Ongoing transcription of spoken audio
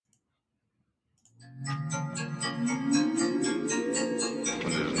When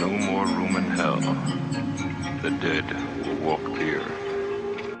there's no more room in hell, the dead will walk here.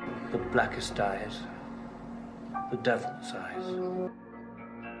 The blackest eyes, the devil's eyes.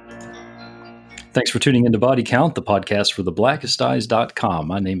 Thanks for tuning into Body Count, the podcast for theblackesteyes.com.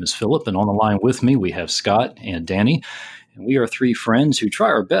 My name is Philip, and on the line with me, we have Scott and Danny. And we are three friends who try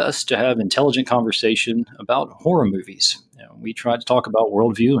our best to have intelligent conversation about horror movies. You know, we try to talk about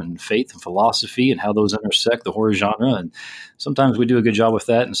worldview and faith and philosophy and how those intersect the horror genre. And sometimes we do a good job with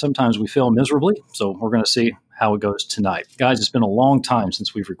that, and sometimes we fail miserably. So we're going to see how it goes tonight. Guys, it's been a long time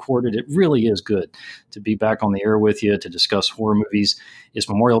since we've recorded. It really is good to be back on the air with you to discuss horror movies. It's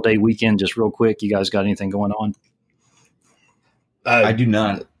Memorial Day weekend. Just real quick, you guys got anything going on? I do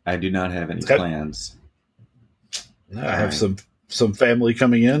not have any plans. I have some family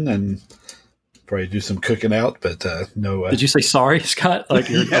coming in and probably do some cooking out, but no. Did you say sorry, Scott? Like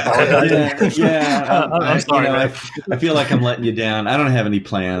you're yeah. I'm sorry. I feel like I'm letting you down. I don't have any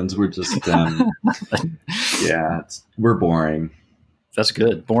plans. We're just, we're boring. That's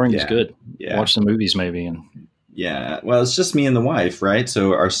good. Boring is good. Yeah. Watch some movies maybe. Yeah. Well, it's just me and the wife, right?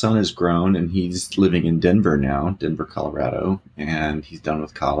 So our son is grown and he's living in Denver now, Colorado, and he's done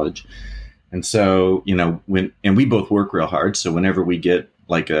with college. And so, we both work real hard. So whenever we get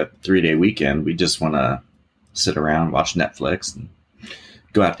like a 3-day weekend, we just want to sit around, watch Netflix and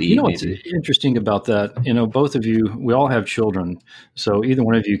go out to eat. You know what's interesting about that? Both of you, we all have children. So either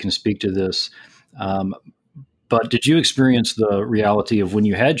one of you can speak to this. But did you experience the reality of when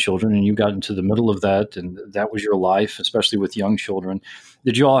you had children and you got into the middle of that and that was your life, especially with young children?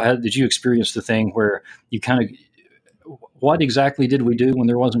 Did you experience the thing where you kind of, what exactly did we do when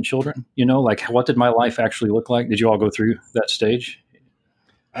there wasn't children? Like what did my life actually look like? Did you all go through that stage?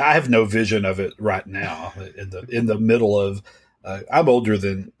 I have no vision of it right now. In the middle of, I'm older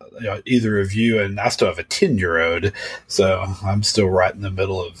than either of you, and I still have a 10-year-old, so I'm still right in the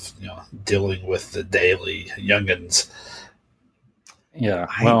middle of dealing with the daily youngins. Yeah,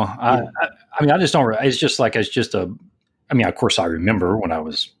 well, I just don't. It's just of course, I remember when I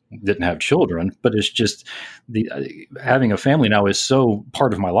didn't have children, but it's just having a family now is so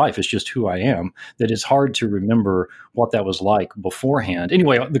part of my life. It's just who I am that it's hard to remember what that was like beforehand.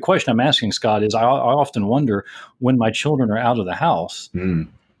 Anyway, the question I'm asking, Scott, is I often wonder when my children are out of the house,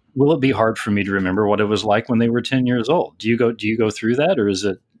 will it be hard for me to remember what it was like when they were 10 years old? Do you go through that, or is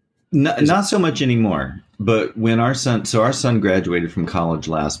it? Not so much anymore, but when our son graduated from college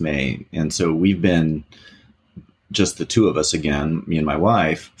last May. And so we've been just the two of us again, me and my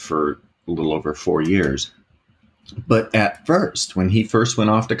wife, for a little over 4 years. But at first, when he first went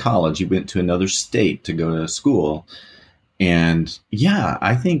off to college, he went to another state to go to school. And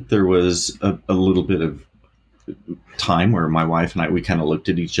I think there was a little bit of time where my wife and we kind of looked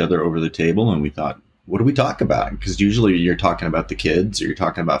at each other over the table and we thought, what do we talk about? Because usually you're talking about the kids or you're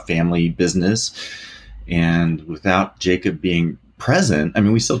talking about family business. And without Jacob being present,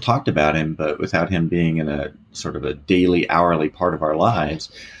 we still talked about him, but without him being in a sort of a daily, hourly part of our lives,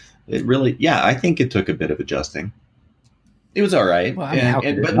 it really, I think it took a bit of adjusting. It was all right,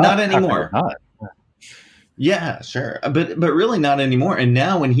 but not anymore. Yeah, sure, but really not anymore. And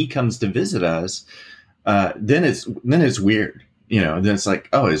now when he comes to visit us, then it's weird. Then it's like,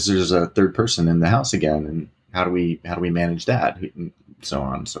 there's a third person in the house again, and how do we manage that, and so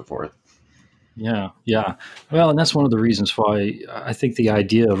on and so forth. Yeah. Well, and that's one of the reasons why I think the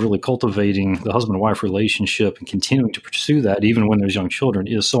idea of really cultivating the husband-wife relationship and continuing to pursue that, even when there's young children,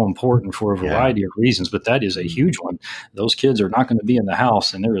 is so important for a variety of reasons. But that is a huge one. Those kids are not going to be in the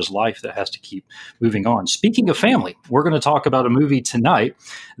house, and there is life that has to keep moving on. Speaking of family, we're going to talk about a movie tonight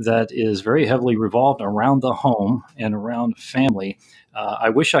that is very heavily revolved around the home and around family. I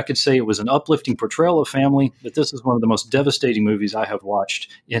wish I could say it was an uplifting portrayal of family, but this is one of the most devastating movies I have watched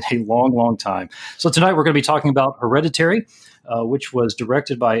in a long, long time. So tonight we're going to be talking about Hereditary, which was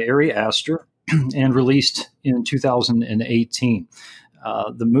directed by Ari Aster and released in 2018.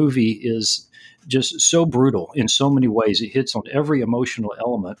 The movie is just so brutal in so many ways. It hits on every emotional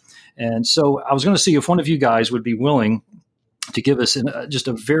element. And so I was going to see if one of you guys would be willing to give us just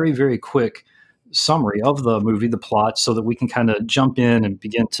a very, very quick summary of the movie, the plot, so that we can kind of jump in and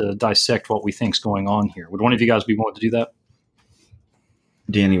begin to dissect what we think's going on here. Would one of you guys be willing to do that?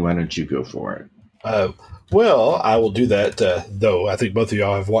 Danny, why don't you go for it? Well, I will do that, though I think both of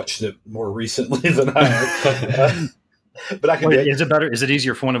y'all have watched it more recently than I have. But I can. Wait, is it better? Is it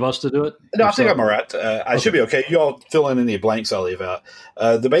easier for one of us to do it? No, I think I'm all right. I should be okay. You all fill in any blanks I leave out.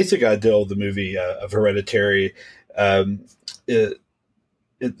 The basic idea of the movie of Hereditary,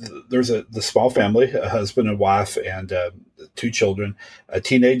 there's the small family, a husband and wife, and 2 children, a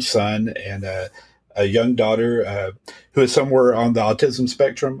teenage son and a young daughter who is somewhere on the autism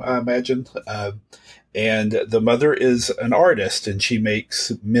spectrum, I imagine. And the mother is an artist, and she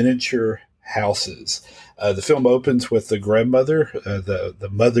makes miniature houses. The film opens with the grandmother. The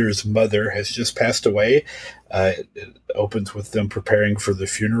mother's mother has just passed away. It opens with them preparing for the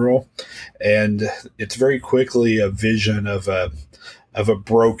funeral, and it's very quickly a vision of a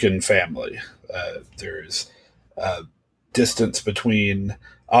broken family. There's distance between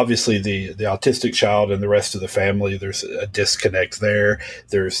obviously the autistic child and the rest of the family. There's a disconnect there.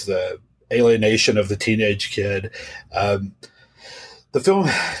 There's the alienation of the teenage kid. The film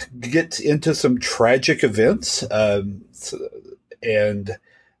gets into some tragic events, and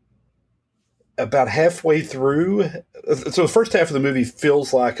about halfway through, so the first half of the movie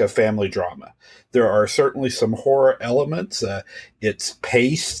feels like a family drama. There are certainly some horror elements. It's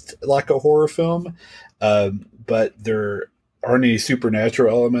paced like a horror film, but there aren't any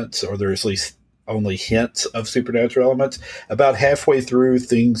supernatural elements, or there's at least only hints of supernatural elements. About halfway through,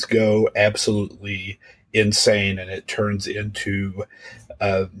 things go absolutely insane, and it turns into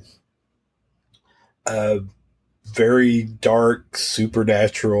a very dark,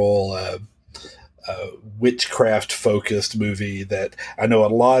 supernatural, witchcraft-focused movie that I know a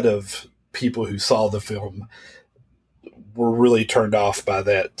lot of people who saw the film were really turned off by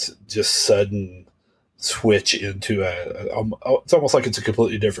that just sudden switch into it's almost like it's a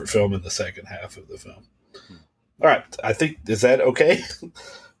completely different film in the second half of the film. All right. I think, is that okay?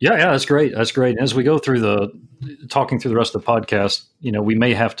 Yeah, that's great. That's great. And as we go through talking through the rest of the podcast, we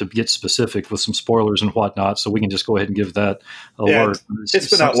may have to get specific with some spoilers and whatnot, so we can just go ahead and give that alert. It's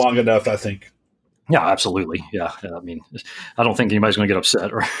been out long enough, I think. Yeah, absolutely. Yeah. I mean, I don't think anybody's going to get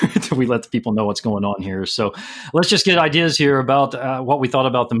upset, right? We let the people know what's going on here. So let's just get ideas here about what we thought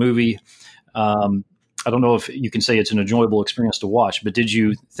about the movie. I don't know if you can say it's an enjoyable experience to watch, but did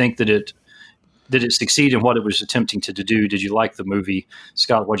you think that it succeed in what it was attempting to do? Did you like the movie?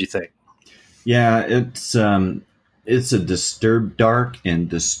 Scott, what do you think? Yeah, it's a dark and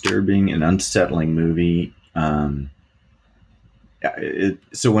disturbing and unsettling movie.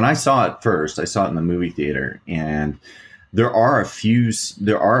 So when I saw it first, I saw it in the movie theater, and there are a few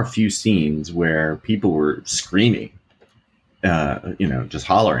scenes where people were screaming, just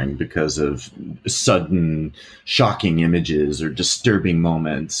hollering because of sudden shocking images or disturbing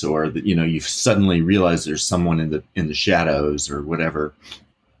moments, or you suddenly realize there's someone in the shadows or whatever.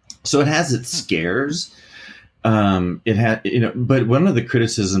 So it has its scares. It had, but one of the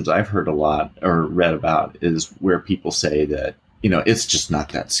criticisms I've heard a lot or read about is where people say that, it's just not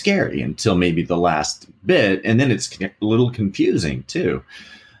that scary until maybe the last bit. And then it's a little confusing too.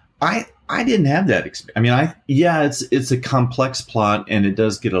 I didn't have that experience. I mean, it's a complex plot, and it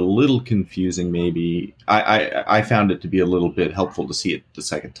does get a little confusing. Maybe I found it to be a little bit helpful to see it the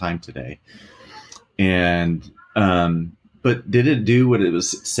second time today. And, but did it do what it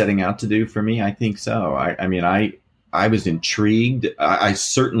was setting out to do for me? I think so. I was intrigued. I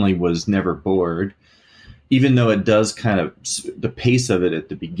certainly was never bored, even though it does kind of, the pace of it at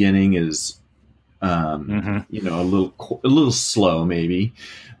the beginning is, a little slow maybe.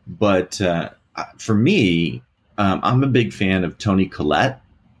 But for me, I'm a big fan of Toni Collette,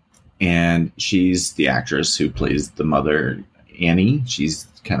 and she's the actress who plays the mother, Annie. She's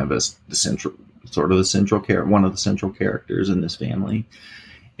kind of one of the central characters in this family.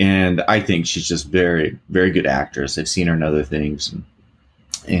 And I think she's just very, very good actress. I've seen her in other things.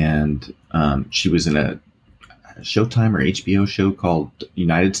 And she was in a Showtime or HBO show called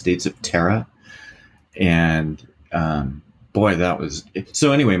United States of Terror. And boy, that was –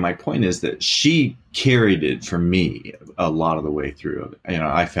 so anyway, my point is that she carried it for me a lot of the way through.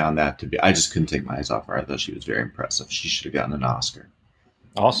 I found that to be – I just couldn't take my eyes off her. I thought she was very impressive. She should have gotten an Oscar.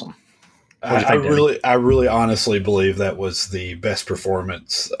 Awesome. I really honestly believe that was the best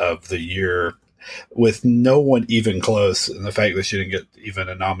performance of the year, with no one even close. And the fact that she didn't get even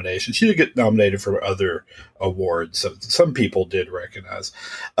a nomination, she did get nominated for other awards. So some people did recognize.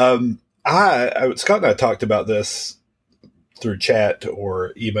 Scott and I talked about this through chat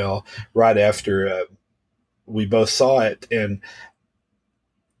or email right after we both saw it. And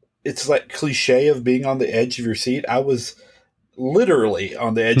it's like cliche of being on the edge of your seat. I was literally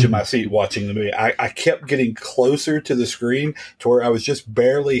on the edge of my seat watching the movie. I kept getting closer to the screen to where I was just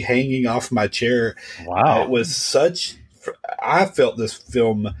barely hanging off my chair. Wow. It was I felt this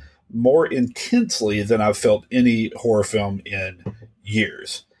film more intensely than I've felt any horror film in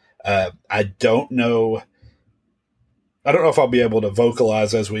years. I don't know if I'll be able to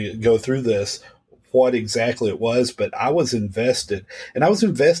vocalize as we go through this what exactly it was, but I was invested. And I was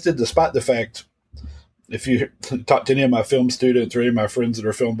invested despite the fact, if you talk to any of my film students or any of my friends that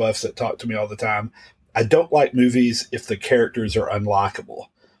are film buffs that talk to me all the time, I don't like movies if the characters are unlikable.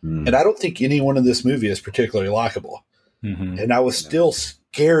 And I don't think anyone in this movie is particularly likable. Mm-hmm. And I was still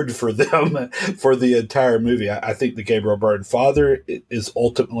scared for them for the entire movie. I think the Gabriel Byrne father is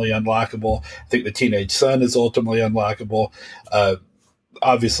ultimately unlikable. I think the teenage son is ultimately unlikable.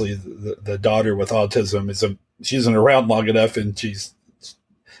 Obviously, the daughter with autism she isn't around long enough, and she's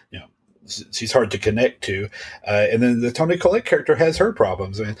hard to connect to. And then the Toni Collette character has her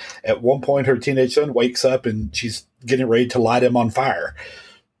problems. I mean, at one point, her teenage son wakes up and she's getting ready to light him on fire.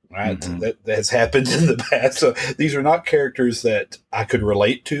 Right. Mm-hmm. That has happened in the past. So these are not characters that I could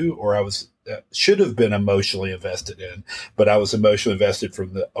relate to, or I should have been emotionally invested in, but I was emotionally invested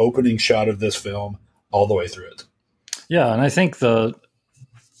from the opening shot of this film all the way through it. Yeah. And I think the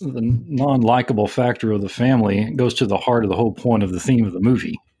non-likable factor of the family goes to the heart of the whole point of the theme of the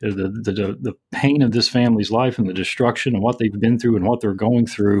movie. The pain of this family's life and the destruction and what they've been through and what they're going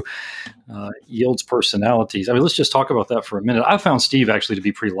through yields personalities. I mean, let's just talk about that for a minute. I found Steve actually to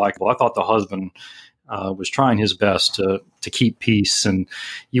be pretty likable. I thought the husband was trying his best to keep peace, and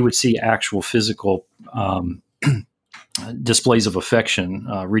you would see actual physical displays of affection,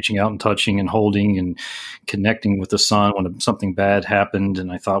 reaching out and touching and holding and connecting with the son when something bad happened. And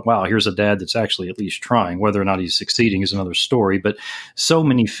I thought, wow, here's a dad that's actually at least trying. Whether or not he's succeeding is another story. But so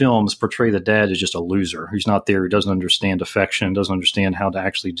many films portray the dad as just a loser who's not there, who doesn't understand affection, doesn't understand how to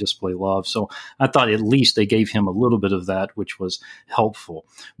actually display love. So I thought at least they gave him a little bit of that, which was helpful.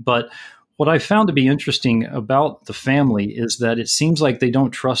 But what I found to be interesting about the family is that it seems like they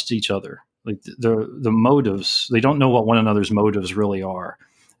don't trust each other. Like the motives, they don't know what one another's motives really are.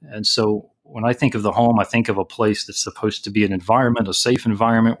 And so when I think of the home, I think of a place that's supposed to be an environment, a safe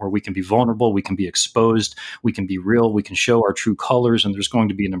environment where we can be vulnerable, we can be exposed, we can be real, we can show our true colors, and there's going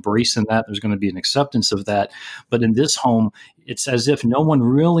to be an embrace in that. There's going to be an acceptance of that. But in this home, it's as if no one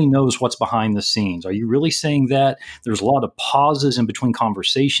really knows what's behind the scenes. Are you really saying that? There's a lot of pauses in between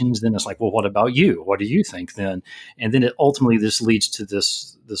conversations. Then it's like, well, what about you? What do you think then? And then ultimately this leads to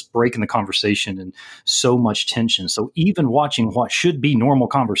this break in the conversation and so much tension. So even watching what should be normal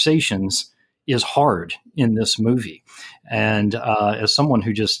conversations is hard in this movie. And as someone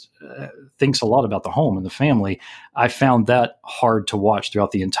who just thinks a lot about the home and the family, I found that hard to watch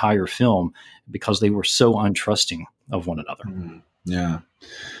throughout the entire film because they were so untrusting of one another. Yeah.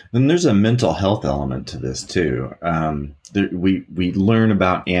 And there's a mental health element to this too. We learn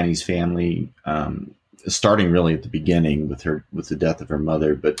about Annie's family, starting really at the beginning with the death of her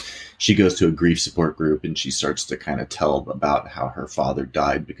mother, but she goes to a grief support group and she starts to kind of tell about how her father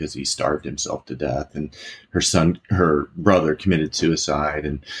died because he starved himself to death, and her brother committed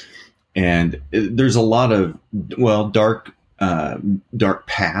suicide, and there's a lot of dark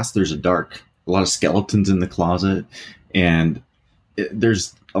past. There's a lot of skeletons in the closet, and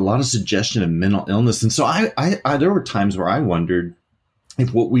there's a lot of suggestion of mental illness. And so I there were times where I wondered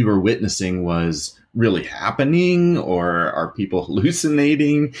if what we were witnessing was really happening, or are people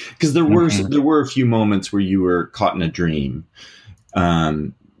hallucinating? Because there were a few moments where you were caught in a dream,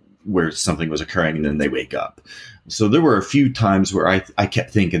 where something was occurring and then they wake up. So there were a few times where I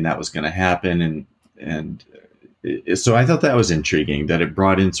kept thinking that was going to happen, and so I thought that was intriguing that it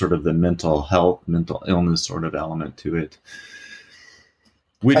brought in sort of the mental illness sort of element to it,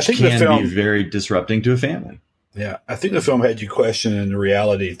 which can be very disrupting to a family. Yeah, I think the film had you questioning the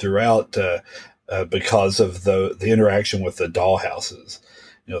reality throughout because of the interaction with the dollhouses.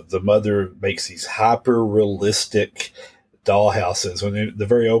 You know, the mother makes these hyper realistic dollhouses. When the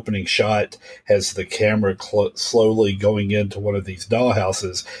very opening shot has the camera slowly going into one of these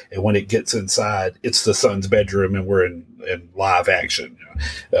dollhouses, and when it gets inside, it's the son's bedroom, and we're in live action.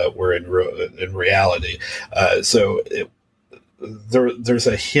 We're in reality. There's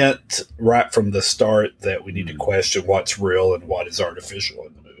a hint right from the start that we need to question what's real and what is artificial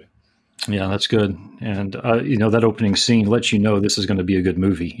in the movie. Yeah, that's good. And, that opening scene lets you know this is going to be a good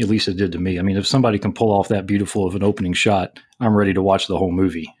movie. At least it did to me. I mean, if somebody can pull off that beautiful of an opening shot, I'm ready to watch the whole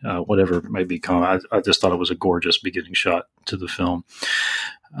movie, whatever it may become. I just thought it was a gorgeous beginning shot to the film.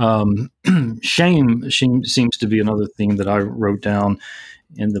 Shame seems to be another thing that I wrote down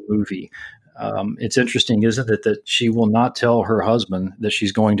in the movie. It's interesting, isn't it, that she will not tell her husband that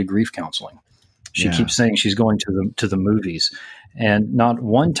she's going to grief counseling. She keeps saying she's going to the movies. And not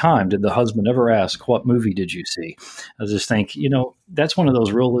one time did the husband ever ask, what movie did you see? I just think, that's one of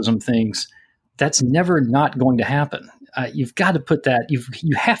those realism things that's never not going to happen. you've got to put that,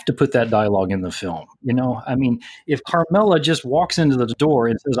 you have to put that dialogue in the film. I mean, if Carmela just walks into the door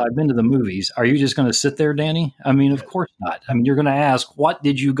and says, I've been to the movies, are you just going to sit there, Danny? I mean, of course not. I mean, you're going to ask, what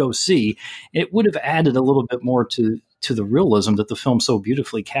did you go see? It would have added a little bit more to the realism that the film so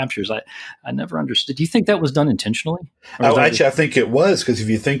beautifully captures. I never understood. Do you think that was done intentionally? I think it was, because if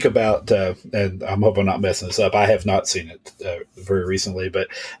you think about, and I'm hoping I'm not messing this up, I have not seen it very recently, but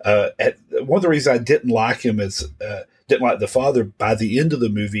one of the reasons I didn't like him didn't like the father by the end of the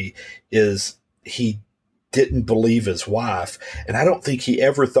movie is he didn't believe his wife. And I don't think he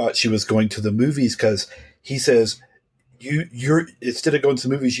ever thought she was going to the movies, because he says, you're instead of going to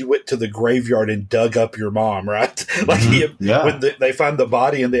the movies, you went to the graveyard and dug up your mom, right? Like when they find the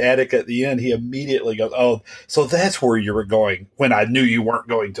body in the attic at the end, he immediately goes, "Oh, so that's where you were going when I knew you weren't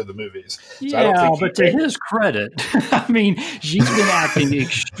going to the movies." So but to his credit, I mean, she's been acting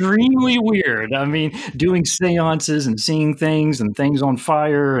extremely weird. I mean, doing seances and seeing things and things on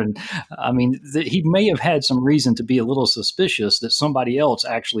fire, and I mean, he may have had some reason to be a little suspicious that somebody else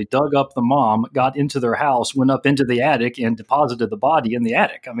actually dug up the mom, got into their house, went up into the attic, and deposited the body in the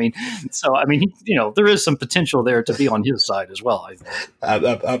attic. I mean, there is some potential there to be on his side as well.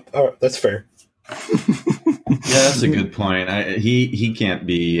 That's fair. Yeah, that's a good point. He can't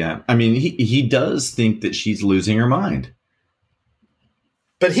be. He does think that she's losing her mind.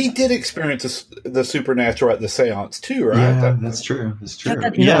 But he did experience the supernatural at the seance too, right? Yeah, that's true. That's true.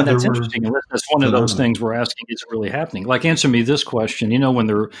 That's interesting. That's one of those things we're asking, is it really happening? Like, answer me this question. When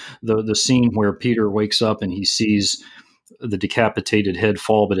the scene where Peter wakes up and he sees the decapitated head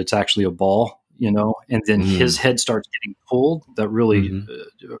fall, but it's actually a ball, and then his head starts getting pulled, that really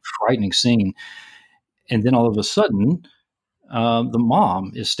frightening scene. And then all of a sudden, the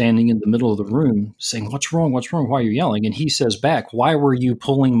mom is standing in the middle of the room saying, what's wrong? What's wrong? Why are you yelling? And he says back, why were you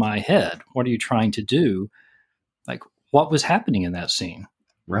pulling my head? What are you trying to do? Like, what was happening in that scene?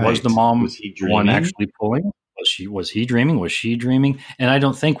 Right. Was the mom one actually pulling? Was he dreaming? Was she dreaming? And I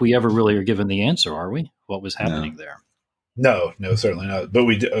don't think we ever really are given the answer, are we? What was happening there? No, certainly not. But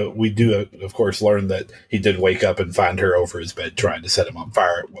we do, of course, learn that he did wake up and find her over his bed trying to set him on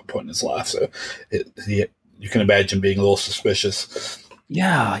fire at one point in his life. So you can imagine being a little suspicious.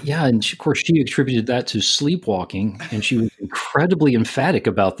 Yeah. And of course, she attributed that to sleepwalking, and she was incredibly emphatic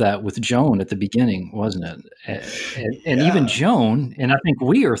about that with Joan at the beginning, wasn't it? And even Joan, and I think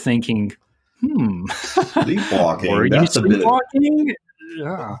we are thinking, sleepwalking. Were you sleepwalking?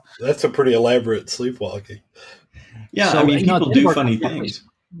 Yeah. That's a pretty elaborate sleepwalking. Yeah, so, people do funny things.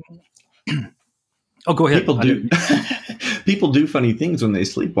 Oh, go ahead. People do funny things when they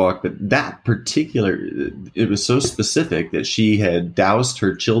sleepwalk, but that particular, it was so specific that she had doused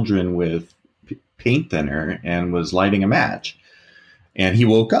her children with paint thinner and was lighting a match. And he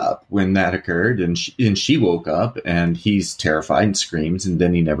woke up when that occurred, and she woke up, and he's terrified and screams, and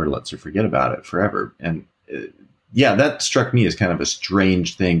then he never lets her forget about it forever. And that struck me as kind of a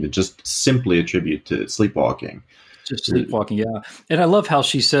strange thing to just simply attribute to sleepwalking. Just sleepwalking, yeah. And I love how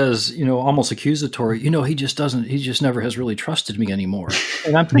she says, almost accusatory, he just never has really trusted me anymore.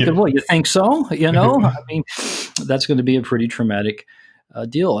 And I'm thinking, well, you think so? I mean, that's going to be a pretty traumatic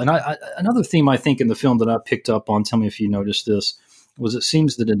deal. And another theme I think in the film that I picked up on, tell me if you noticed this, was it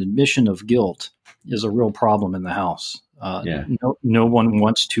seems that an admission of guilt is a real problem in the house. No one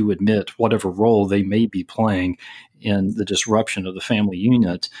wants to admit whatever role they may be playing in the disruption of the family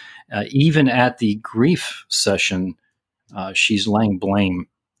unit. Even at the grief session, she's laying blame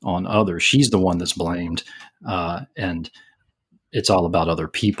on others. She's the one that's blamed, and it's all about other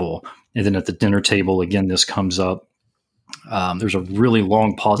people. And then at the dinner table, again, this comes up. There's a really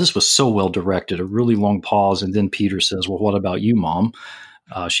long pause. This was so well directed, a really long pause. And then Peter says, well, what about you, Mom?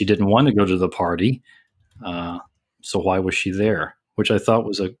 She didn't want to go to the party. So why was she there? Which I thought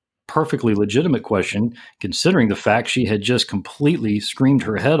was a perfectly legitimate question, considering the fact she had just completely screamed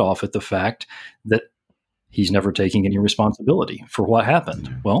her head off at the fact that he's never taking any responsibility for what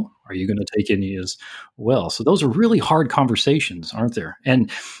happened. Well, are you going to take any as well? So those are really hard conversations, aren't there?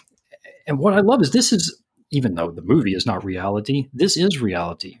 And what I love is this is, even though the movie is not reality, this is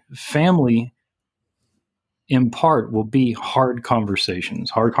reality. Family, in part, will be hard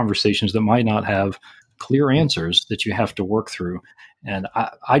conversations that might not have clear answers that you have to work through. And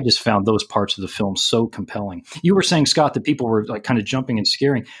I just found those parts of the film so compelling. You were saying, Scott, that people were like kind of jumping and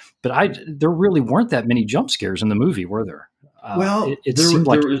scaring, but there really weren't that many jump scares in the movie, were there?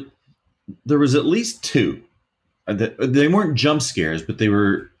 There was at least two. They weren't jump scares, but they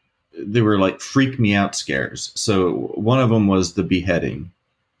were like freak me out scares. So one of them was the beheading.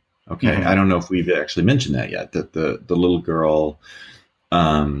 Okay. Mm-hmm. I don't know if we've actually mentioned that yet, that the little girl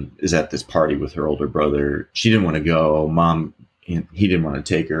is at this party with her older brother. She didn't want to go. He didn't want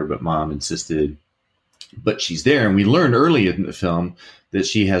to take her, but mom insisted. But she's there, and we learned early in the film that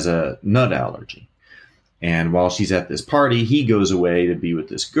she has a nut allergy. And while she's at this party, he goes away to be with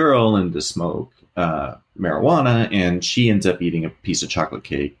this girl and to smoke marijuana, and she ends up eating a piece of chocolate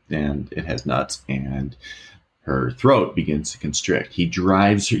cake, and it has nuts, and her throat begins to constrict. He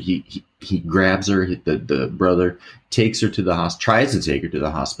drives her, he grabs her, the brother takes her to the hospital, tries to take her to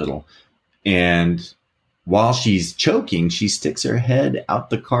the hospital, and while she's choking, she sticks her head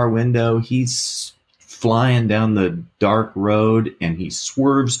out the car window. He's flying down the dark road, and he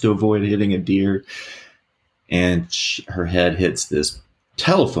swerves to avoid hitting a deer, and her head hits this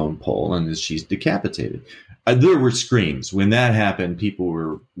telephone pole, and she's decapitated. There were screams when that happened. People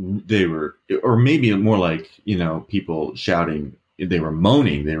were, or maybe more like, people shouting. They were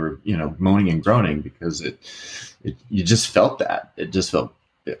moaning. They were, moaning and groaning because you just felt that. It just felt,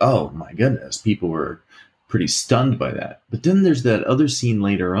 oh my goodness. People were pretty stunned by that. But then there's that other scene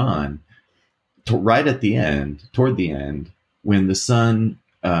later on, right at the end, toward the end, when the son,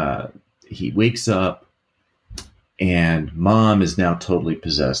 he wakes up, and mom is now totally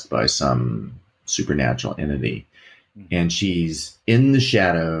possessed by some supernatural entity. And she's in the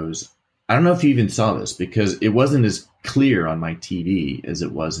shadows. I don't know if you even saw this because it wasn't as clear on my TV as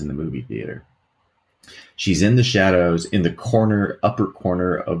it was in the movie theater. She's in the shadows in the upper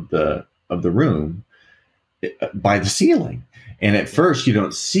corner of the room by the ceiling. And at first you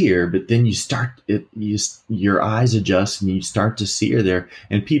don't see her, but then your eyes adjust and you start to see her there.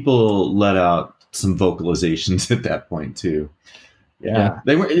 And people let out some vocalizations at that point too. Yeah.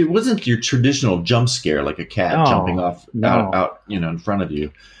 It wasn't your traditional jump scare like a cat jumping off out in front of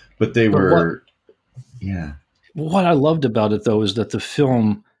you, but they were. What I loved about it though is that the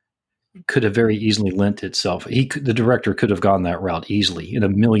film could have very easily lent itself. The director could have gone that route easily in a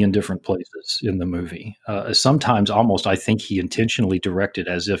million different places in the movie. Sometimes almost, I think he intentionally directed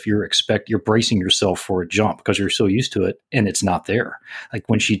as if you're bracing yourself for a jump because you're so used to it and it's not there. Like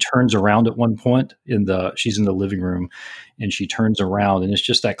when she turns around at one point she's in the living room and she turns around and it's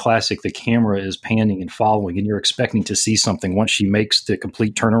just that classic, the camera is panning and following and you're expecting to see something once she makes the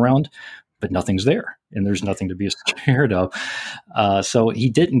complete turnaround, but nothing's there. And there's nothing to be scared of. So he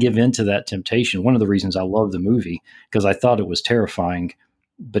didn't give in to that temptation. One of the reasons I love the movie, because I thought it was terrifying,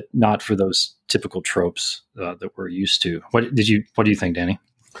 but not for those typical tropes that we're used to. What do you think, Danny?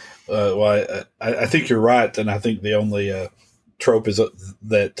 Well, I think you're right. And I think the only trope is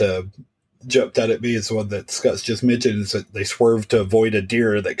that jumped out at me is the one that Scott's just mentioned, is that they swerved to avoid a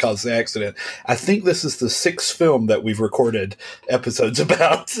deer that caused the accident. I think this is the 6th film that we've recorded episodes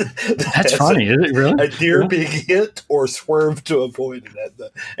about. That's funny, is it really? A deer being hit or swerved to avoid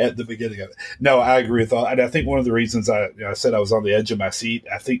it at the beginning of it. No, I agree with all. And I think one of the reasons I said I was on the edge of my seat,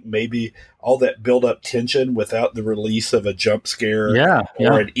 I think maybe all that build up tension without the release of a jump scare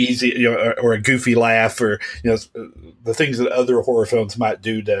or an easy, or a goofy laugh, or, the things that other horror films might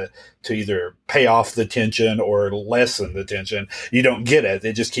do to either pay off the tension or lessen the tension. You don't get it.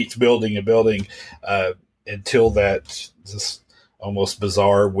 It just keeps building and building until that this almost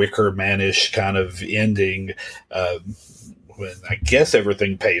bizarre Wicker Man-ish kind of ending, when I guess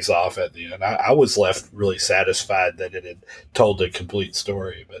everything pays off at the end. I was left really satisfied that it had told a complete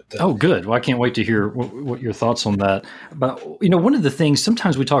story. But oh, good. Well, I can't wait to hear what your thoughts on that. But one of the things,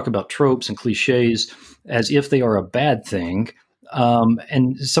 sometimes we talk about tropes and cliches as if they are a bad thing.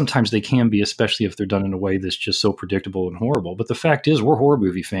 And sometimes they can be, especially if they're done in a way that's just so predictable and horrible. But the fact is, we're horror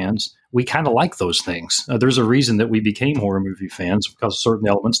movie fans. We kind of like those things. There's a reason that we became horror movie fans, because of certain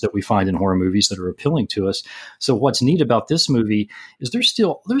elements that we find in horror movies that are appealing to us. So what's neat about this movie is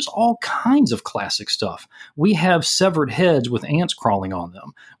there's all kinds of classic stuff. We have severed heads with ants crawling on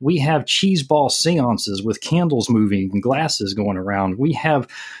them. We have cheeseball seances with candles moving and glasses going around. We have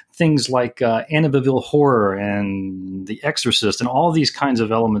things like Amityville Horror and The Exorcist and all these kinds of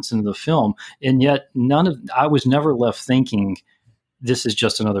elements in the film. And yet I was never left thinking this is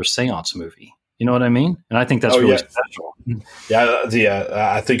just another seance movie. You know what I mean? And I think that's really special. Yeah,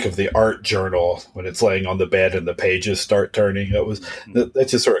 I think of the art journal when it's laying on the bed and the pages start turning.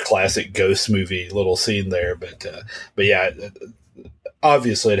 That's just sort of classic ghost movie little scene there. But yeah,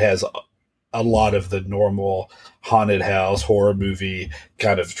 obviously it has a lot of the normal haunted house horror movie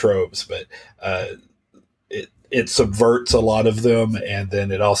kind of tropes, but it subverts a lot of them, and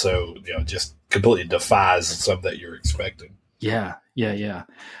then it also just completely defies some that you're expecting. Yeah.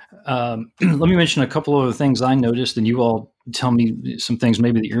 Let me mention a couple of other things I noticed, and you all tell me some things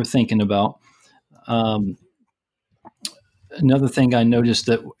maybe that you're thinking about. Another thing I noticed,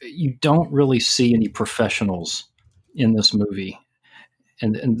 that you don't really see any professionals in this movie.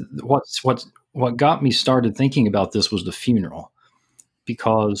 And what got me started thinking about this was the funeral,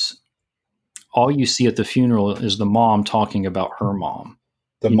 because all you see at the funeral is the mom talking about her mom.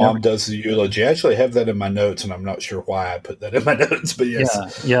 The mom does the eulogy. I actually have that in my notes, and I'm not sure why I put that in my notes, but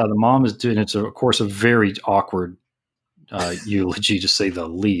yes. Yeah, the mom is doing, it's of course a very awkward eulogy, to say the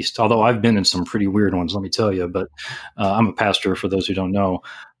least. Although I've been in some pretty weird ones, let me tell you, but I'm a pastor, for those who don't know.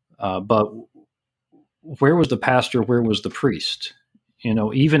 But where was the pastor? Where was the priest?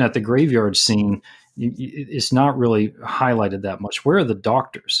 Even at the graveyard scene, it's not really highlighted that much. Where are the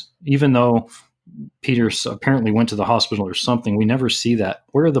doctors? Even though Peter apparently went to the hospital or something, we never see that.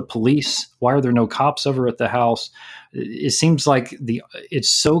 Where are the police? Why are there no cops ever at the house? It seems like it's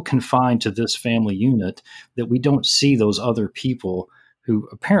so confined to this family unit that we don't see those other people who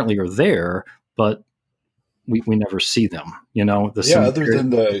apparently are there, but we never see them. Other than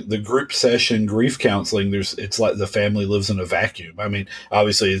the group session grief counseling, it's like the family lives in a vacuum. I mean,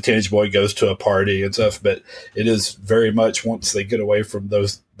 obviously the teenage boy goes to a party and stuff, but it is very much, once they get away from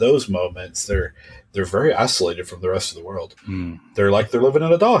those moments, they're very isolated from the rest of the world. They're like they're living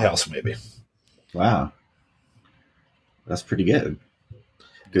in a dollhouse, maybe. Wow, that's pretty good.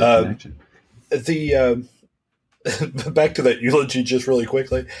 Good connection. Back to that eulogy just really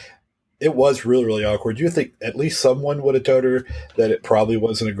quickly. It was really, really awkward. You think at least someone would have told her that it probably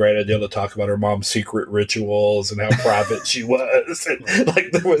wasn't a great idea to talk about her mom's secret rituals and how private she was. And,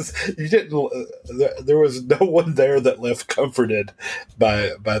 there was no one there that left comforted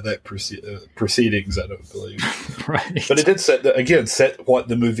by that proceedings, I don't believe. Right. But it did set what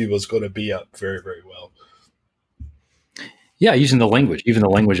the movie was going to be up very, very well. Yeah, using the language, even the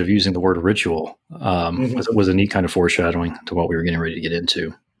language of using the word ritual was a neat kind of foreshadowing to what we were getting ready to get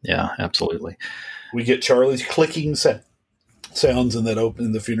into. Yeah, absolutely. We get Charlie's clicking sounds in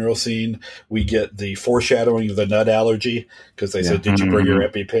the funeral scene. We get the foreshadowing of the nut allergy, because they said, "Did you bring your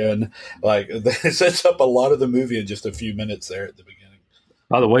EpiPen?" Like, it sets up a lot of the movie in just a few minutes there at the beginning.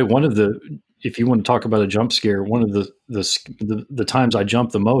 By the way, if you want to talk about a jump scare, one of the times I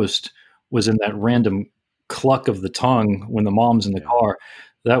jumped the most was in that random cluck of the tongue when the mom's in the car.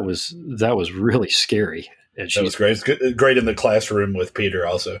 That was really scary. That was great. It's great in the classroom with Peter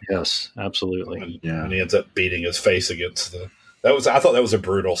also. Yes, absolutely. When he ends up beating his face against I thought that was a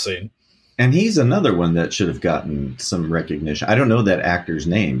brutal scene. And he's another one that should have gotten some recognition. I don't know that actor's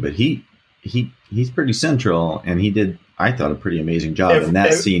name, but he's pretty central, and he did, I thought, a pretty amazing job. And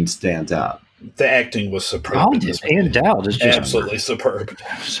that scene stands out. The acting was superb. Ann Dowd is just absolutely superb.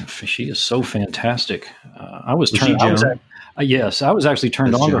 She is so fantastic. I was actually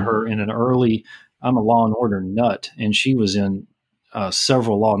turned on to her in an early. I'm a Law and Order nut, and she was in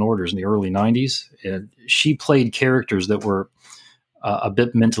several Law and Orders in the early 90s. And she played characters that were a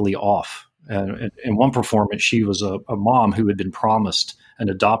bit mentally off. And in one performance, she was a mom who had been promised an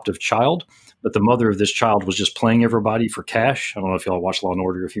adoptive child, but the mother of this child was just playing everybody for cash. I don't know if y'all watch Law and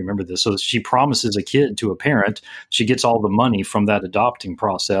Order, if you remember this. So she promises a kid to a parent. She gets all the money from that adopting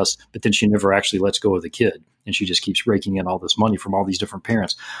process, but then she never actually lets go of the kid. And she just keeps raking in all this money from all these different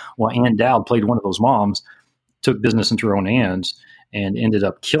parents. Well, Ann Dowd played one of those moms, took business into her own hands, and ended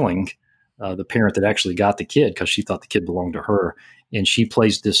up killing the parent that actually got the kid, because she thought the kid belonged to her. And she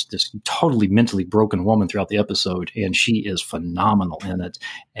plays this totally mentally broken woman throughout the episode, and she is phenomenal in it.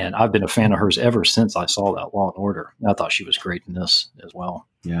 And I've been a fan of hers ever since I saw that Law and Order. And I thought she was great in this as well.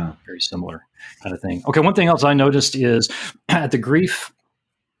 Yeah, very similar kind of thing. Okay, one thing else I noticed is at the grief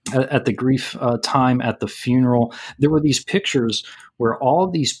time at the funeral, there were these pictures where all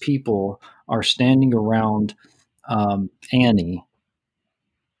these people are standing around Annie,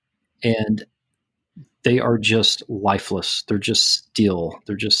 and they are just lifeless. They're just still.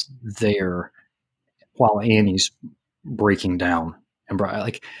 They're just there while Annie's breaking down. And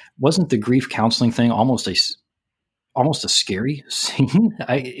like, wasn't the grief counseling thing almost a scary scene?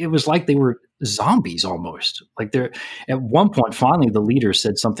 It was like they were zombies almost. Like, they're at one point, finally, the leader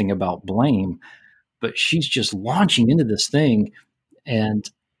said something about blame, but she's just launching into this thing, and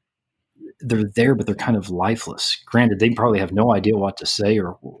they're there, but they're kind of lifeless. Granted, they probably have no idea what to say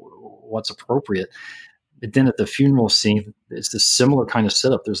or what's appropriate. But then at the funeral scene, it's this similar kind of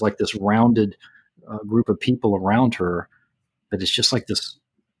setup. There's like this rounded group of people around her, but it's just like this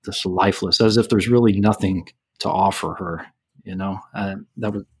lifeless, as if there's really nothing to offer her.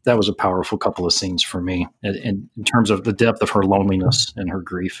 That was a powerful couple of scenes for me, in terms of the depth of her loneliness and her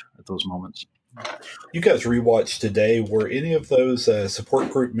grief at those moments. You guys rewatched today. Were any of those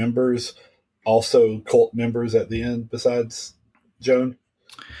support group members also cult members at the end, besides Joan?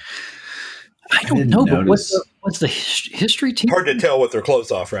 I don't know, but what's the history team? Hard to tell with their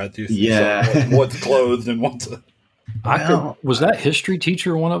clothes off, right? Yeah. What's clothed and what's... Was that history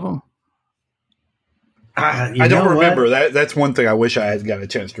teacher one of them? I don't remember that. That's one thing I wish I had got a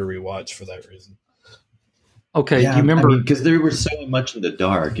chance to rewatch for that reason. Okay, yeah, you remember because there was so much in the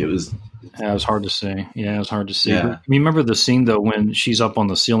dark. It was hard to say. Yeah, it was hard to see. Yeah. You remember the scene though when she's up on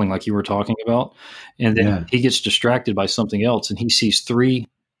the ceiling, like you were talking about, and then he gets distracted by something else, and he sees 3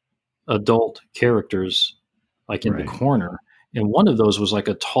 adult characters like in the corner, and one of those was like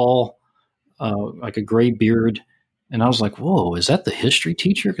a tall, like a gray beard, and I was like, "Whoa, is that the history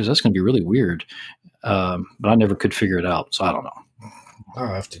teacher?" Because that's going to be really weird. But I never could figure it out, so I don't know.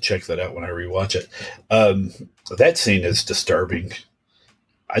 I'll have to check that out when I rewatch it. That scene is disturbing.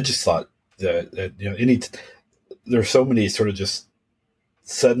 I just thought that there's so many sort of just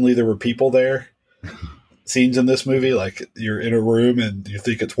suddenly there were people there scenes in this movie. Like you're in a room and you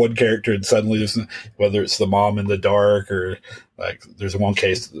think it's one character, and suddenly there's, whether it's the mom in the dark or like there's one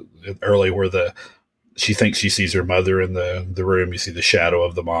case early where she thinks she sees her mother in the room. You see the shadow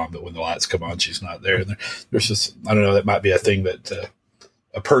of the mom, but when the lights come on, she's not there. And there's just, I don't know, that might be a thing that,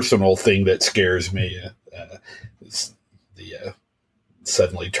 a personal thing that scares me. Is the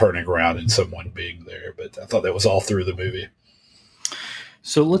suddenly turning around and someone being there. But I thought that was all through the movie.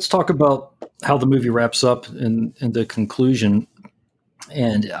 So let's talk about how the movie wraps up in the conclusion.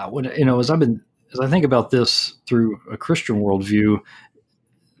 And as I think about this through a Christian worldview,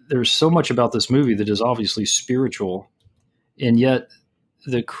 there's so much about this movie that is obviously spiritual, and yet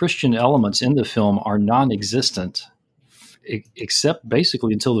the Christian elements in the film are non-existent, except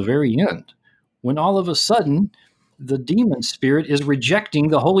basically until the very end, when all of a sudden the demon spirit is rejecting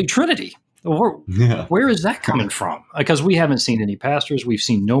the Holy Trinity. Where is that coming from? Because we haven't seen any pastors. We've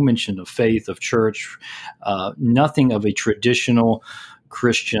seen no mention of faith, of church, nothing of a traditional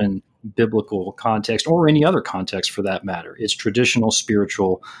Christian biblical context or any other context for that matter. It's traditional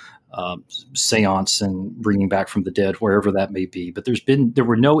spiritual seance and bringing back from the dead, wherever that may be. But there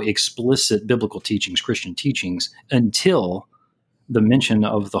were no explicit biblical teachings, Christian teachings, until the mention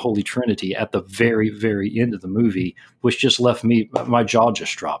of the Holy Trinity at the very, very end of the movie, which just left my jaw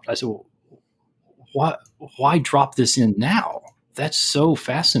just dropped. I said, well, why drop this in now? That's so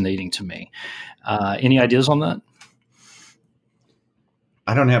fascinating to me. Any ideas on that?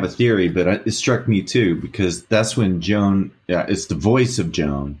 I don't have a theory, but it struck me too, because that's when Joan, it's the voice of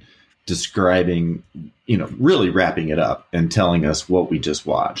Joan describing, really wrapping it up and telling us what we just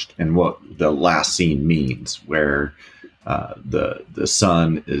watched and what the last scene means, where the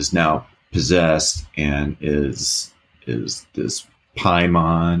son is now possessed and is this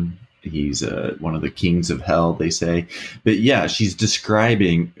Paimon. He's one of the kings of hell, they say. But yeah, she's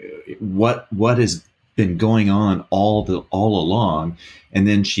describing what has been going on all along. And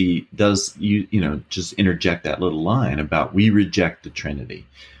then she does, just interject that little line about we reject the Trinity.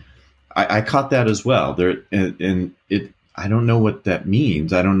 I caught that as well. I don't know what that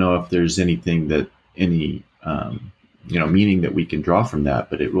means. I don't know if there's anything meaning that we can draw from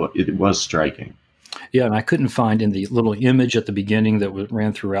that, but it was striking. Yeah, and I couldn't find in the little image at the beginning that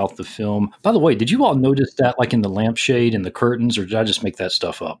ran throughout the film. By the way, did you all notice that, like in the lampshade and the curtains, or did I just make that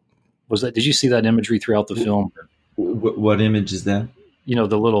stuff up? Did you see that imagery throughout the film? What image is that?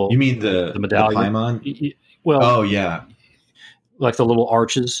 The little. You mean the medallion? The Paimon? Well, oh yeah, like the little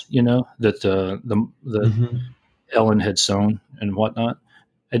arches, that the Ellen had sewn and whatnot.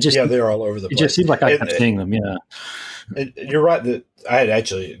 They're all over the place. It just seemed like I kept seeing them. Yeah, you're right that I had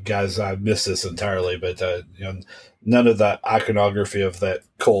actually, guys, I missed this entirely, but none of that iconography of that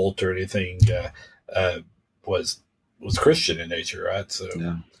cult or anything was Christian in nature, right? So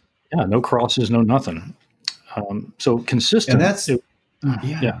yeah, no crosses, no nothing. So consistent. And that's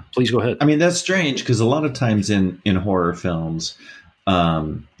yeah. Please go ahead. I mean, that's strange because a lot of times in horror films,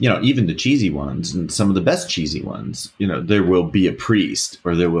 even the cheesy ones and some of the best cheesy ones, there will be a priest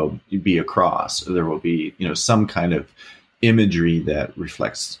or there will be a cross or there will be, some kind of imagery that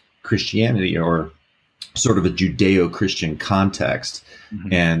reflects Christianity or sort of a Judeo-Christian context.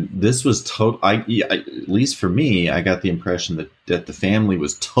 Mm-hmm. And this was at least for me, I got the impression that the family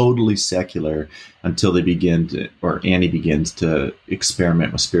was totally secular until Annie begins to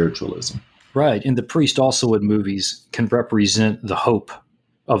experiment with spiritualism. Right. And the priest also in movies can represent the hope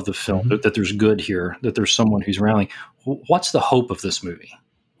of the film, that there's good here, that there's someone who's rallying. What's the hope of this movie?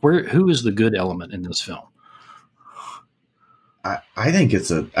 Who is the good element in this film? I think it's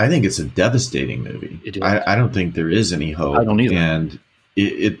a devastating movie. It is. I don't think there is any hope. I don't either. And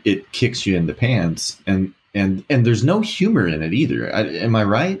it kicks you in the pants, and there's no humor in it either. Am I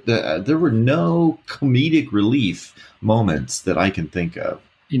right? There were no comedic relief moments that I can think of.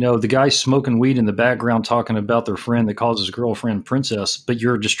 the guy's smoking weed in the background talking about their friend that calls his girlfriend princess, but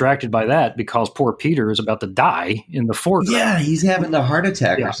you're distracted by that because poor Peter is about to die in the foreground. Yeah, he's having a heart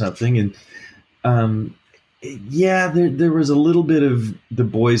attack or something. And there was a little bit of the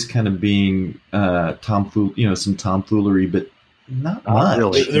boys kind of being some tomfoolery, but not much.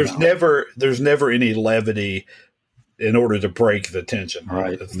 Really. There's never any levity in order to break the tension.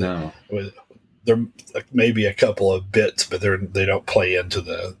 Right. No. There may be a couple of bits, but they don't play into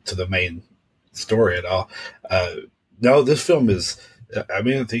the main story at all. No, this film is. I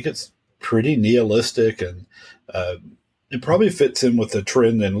mean, I think it's pretty nihilistic, and it probably fits in with the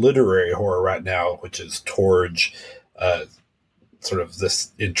trend in literary horror right now, which is towards sort of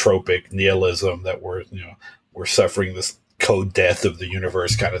this entropic nihilism that we're suffering this co-death of the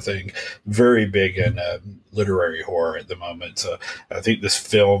universe kind of thing. Very big in literary horror at the moment. So I think this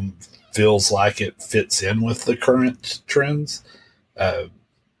film feels like it fits in with the current trends.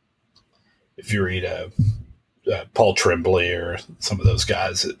 If you read Paul Tremblay or some of those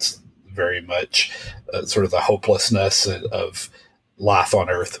guys, it's very much sort of the hopelessness of life on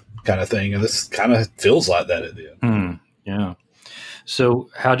Earth kind of thing. And this kind of feels like that at the end. Yeah. So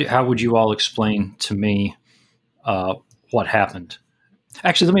how would you all explain to me what happened?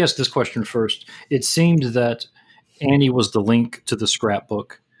 Actually, let me ask this question first. It seemed that Annie was the link to the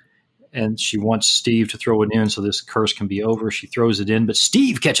scrapbook, and she wants Steve to throw it in so this curse can be over. She throws it in, but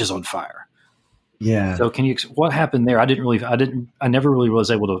Steve catches on fire. Yeah. So what happened there? I never really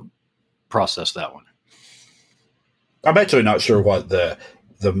was able to process that one. I'm actually not sure what the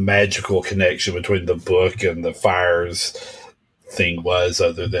magical connection between the book and the fires thing was,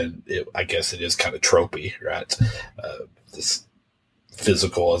 other than I guess it is kind of tropey, right? This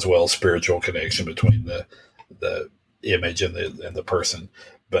physical as well as spiritual connection between the image and the person.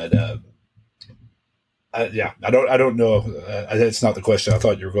 But I don't know. That's not the question I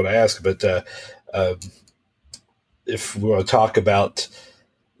thought you were going to ask. But if we want to talk about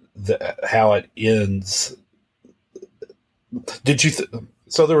how it ends, did you?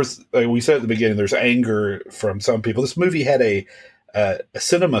 So there was. We said at the beginning, there's anger from some people. This movie had a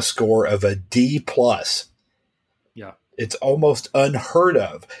cinema score of a D+. Yeah, it's almost unheard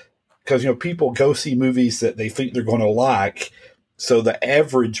of because people go see movies that they think they're going to like. So the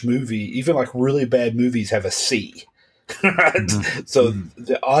average movie, even like really bad movies, have a C. Right? Mm-hmm. So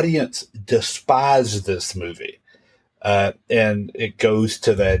the audience despised this movie, and it goes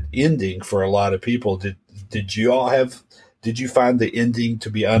to that ending for a lot of people. Did you all have? Did you find the ending to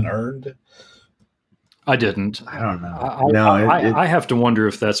be unearned? I didn't. I don't know. I have to wonder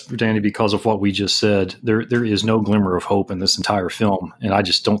if that's, Danny, because of what we just said. There is no glimmer of hope in this entire film, and I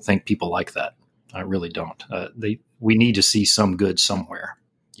just don't think people like that. I really don't. We need to see some good somewhere,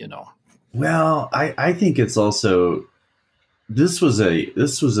 Well, I think it's also this was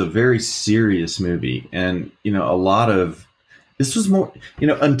a very serious movie, and this was more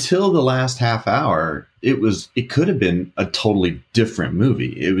until the last half hour. It could have been a totally different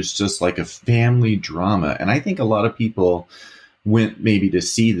movie. It was just like a family drama, and I think a lot of people went maybe to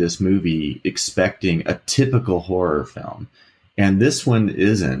see this movie expecting a typical horror film. And this one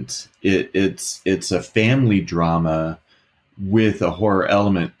isn't. It's a family drama with a horror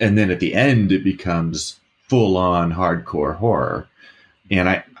element, and then at the end it becomes full on hardcore horror. And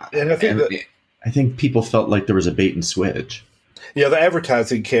I think people felt like there was a bait and switch. Yeah, the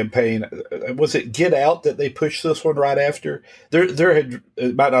advertising campaign, was it Get Out that they pushed this one right after?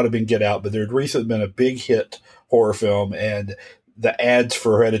 It might not have been Get Out, but there had recently been a big hit horror film, and the ads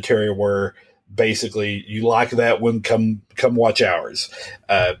for Hereditary were basically, you like that one, come watch ours.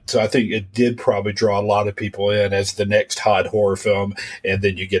 So I think it did probably draw a lot of people in as the next hot horror film, and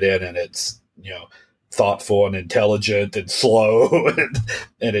then you get in and it's thoughtful and intelligent and slow,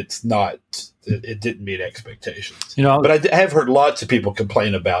 and it's not. It didn't meet expectations. But I have heard lots of people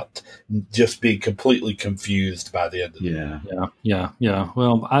complain about just being completely confused by the end of it. Yeah.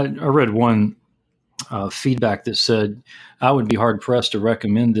 Well, I read one feedback that said, I would be hard pressed to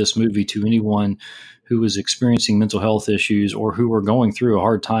recommend this movie to anyone who is experiencing mental health issues or who are going through a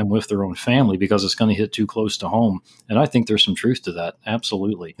hard time with their own family because it's going to hit too close to home. And I think there's some truth to that.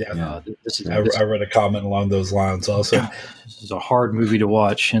 Absolutely. Yeah. I read a comment along those lines also. This is a hard movie to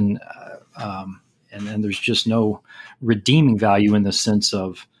watch, and there's just no redeeming value in the sense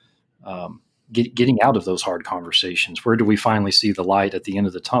of getting out of those hard conversations. Where do we finally see the light at the end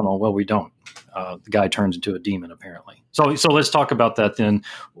of the tunnel? Well, we don't. The guy turns into a demon, apparently. So let's talk about that then.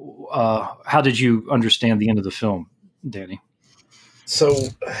 How did you understand the end of the film, Danny? So,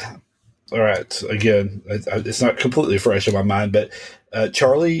 all right. Again, it's not completely fresh in my mind, but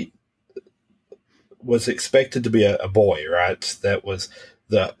Charlie was expected to be a boy, right? That was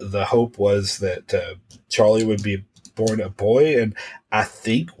the hope was that Charlie would be born a boy, and I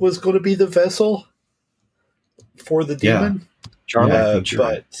think was going to be the vessel for the demon. Charlie, I think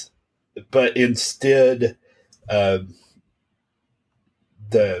you're but instead,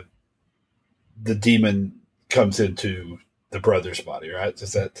 the demon comes into the brother's body, right?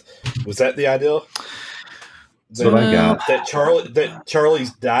 Was that the idea? That's what I got. That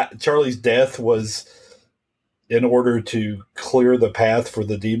Charlie's death was in order to clear the path for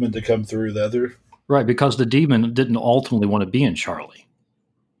the demon to come through the other. right, because the demon didn't ultimately want to be in Charlie.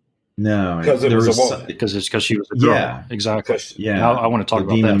 No, Because it was a woman. Because she was a girl. Yeah. Exactly. Yeah, I want to talk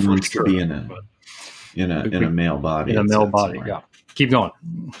about demon that for wants sure. to be in a male body. In a male body, somewhere. yeah. Keep going.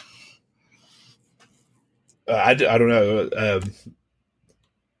 I don't know.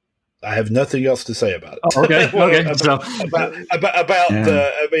 I have nothing else to say about it. Oh, okay. Okay.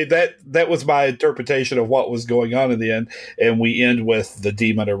 That was my interpretation of what was going on in the end, and we end with the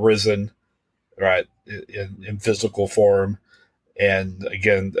demon arisen, right, in physical form, and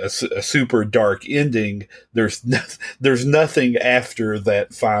again a super dark ending. There's nothing after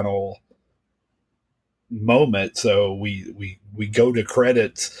that final moment, so we go to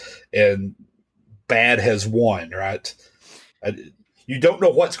credits, and bad has won, right? You don't know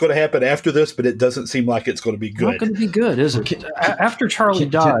what's going to happen after this, but it doesn't seem like it's going to be good. Not going to be good, is it? After Charlie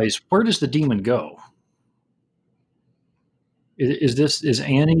dies, where does the demon go? Is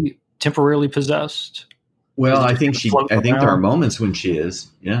Annie temporarily possessed? Well, I think there are moments when she is.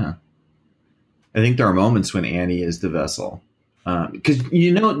 Yeah, I think there are moments when Annie is the vessel. Because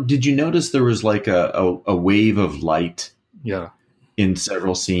did you notice there was like a wave of light? Yeah. In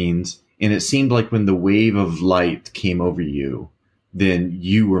several scenes, and it seemed like when the wave of light came over you, then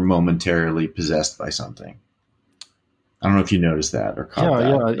you were momentarily possessed by something. I don't know if you noticed that or caught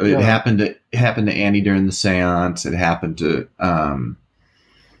that. Yeah. It happened to Annie during the seance. It happened to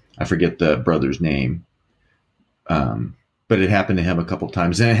I forget the brother's name, but it happened to him a couple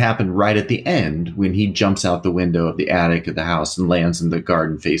times, and it happened right at the end when he jumps out the window of the attic of the house and lands in the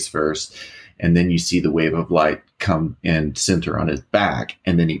garden face first, and then you see the wave of light come and center on his back,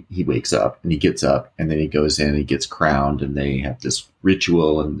 and then he wakes up and he gets up, and then he goes in and he gets crowned, and they have this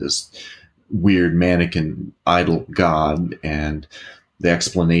ritual and this weird mannequin idol god and the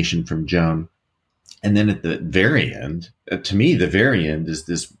explanation from Joan. And then at the very end, to me, the very end is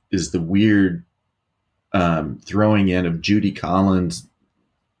the weird throwing in of Judy Collins'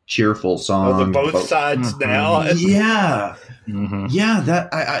 cheerful song. Both sides now. Yeah. Mm-hmm. Yeah,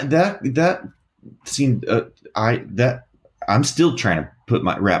 that seemed I'm still trying to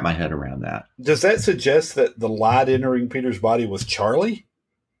wrap my head around that. Does that suggest that the light entering Peter's body was Charlie?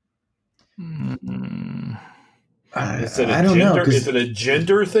 Mm-hmm. I don't know. Is it a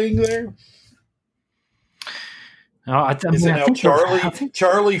gender thing there? Is it now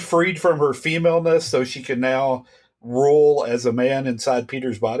Charlie freed from her femaleness so she can now rule as a man inside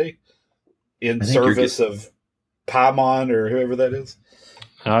Peter's body in service of Paimon or whoever that is?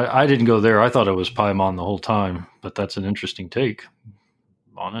 I didn't go there. I thought it was Paimon the whole time, but that's an interesting take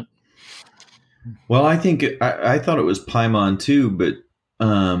on it. Well, I think I thought it was Paimon too, but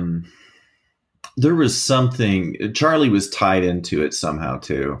there was something. Charlie was tied into it somehow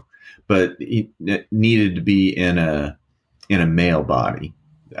too, but he needed to be in a male body.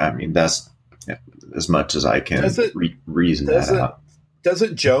 I mean, that's as much as I can reason that out.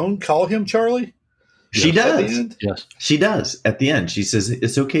 Doesn't Joan call him Charlie? She does. Yes, she does. At the end, she says,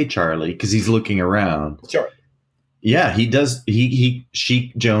 "It's okay, Charlie," because he's looking around. Sure. Yeah, he does.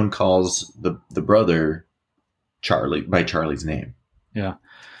 Joan calls the brother Charlie by Charlie's name. Yeah,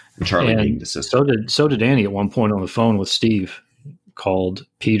 and Charlie being the sister. So did Annie at one point on the phone with Steve, called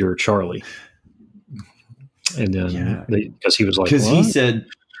Peter Charlie, and then because he was like,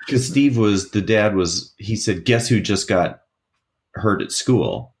 because Steve was the dad was. He said, "Guess who just got hurt at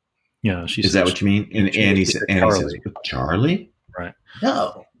school?" Yeah, is that what you mean? And Annie says, "Charlie?" Right.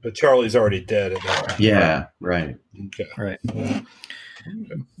 No, but Charlie's already dead at that point. Yeah, right. Okay. Right.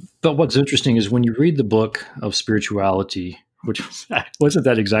 But what's interesting is when you read the book of spirituality, which wasn't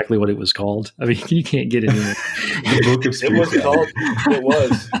that exactly what it was called? I mean, you can't get into the book of spirituality. It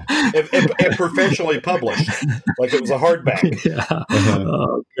was and professionally published, like it was a hardback. Yeah.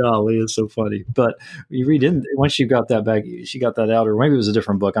 Oh golly, it's so funny. But you read in once you got that back, she got that out, or maybe it was a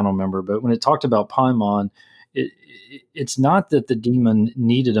different book. I don't remember. But when it talked about Paimon, it's not that the demon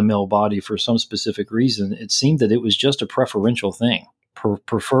needed a male body for some specific reason. It seemed that it was just a preferential thing.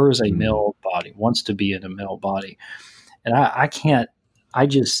 Prefers a male body, wants to be in a male body. And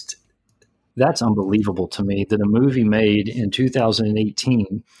that's unbelievable to me that a movie made in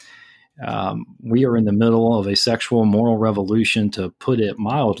 2018 we are in the middle of a sexual moral revolution, to put it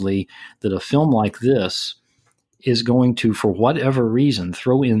mildly, that a film like this is going to, for whatever reason,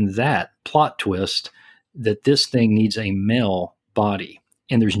 throw in that plot twist that this thing needs a male body.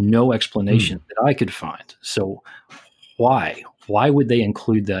 And there's no explanation that I could find. So why? Why would they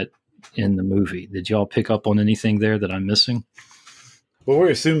include that in the movie? Did y'all pick up on anything there that I'm missing? Well,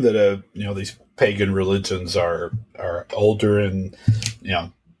 we assume that these pagan religions are older and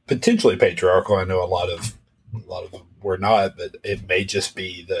potentially patriarchal. I know a lot of them were not, but it may just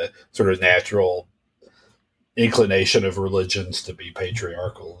be the sort of natural inclination of religions to be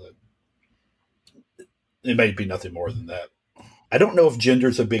patriarchal. It may be nothing more than that. I don't know if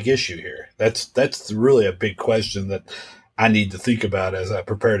gender's a big issue here. That's really a big question that I need to think about as I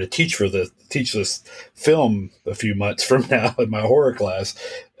prepare to teach this film a few months from now in my horror class.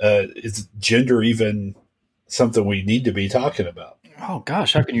 Is gender even something we need to be talking about? Oh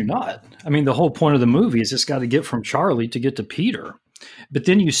gosh, how can you not? I mean, the whole point of the movie is it's got to get from Charlie to get to Peter. But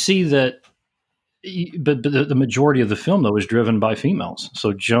then you see that, but the majority of the film, though, is driven by females.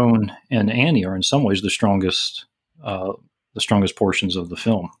 So Joan and Annie are in some ways the strongest portions of the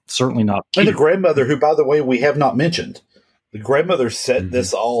film. Certainly not Peter. And the grandmother, who, by the way, we have not mentioned. The grandmother set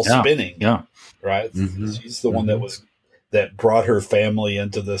this all spinning. Yeah. Right? Mm-hmm. She's the one that brought her family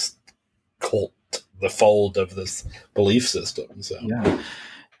into this cult, the fold of this belief system. So yeah.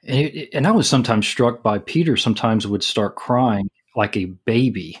 And I was sometimes struck by Peter sometimes would start crying like a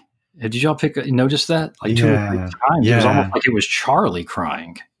baby. Did y'all notice that? Like 2 or 3 times. Yeah. It was almost like it was Charlie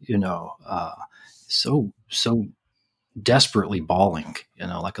crying, so desperately bawling,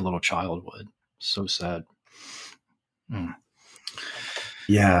 like a little child would. So sad.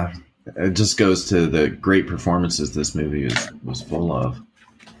 Yeah. It just goes to the great performances this movie was full of.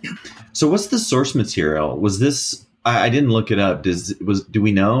 So what's the source material? Was this, I didn't look it up. Do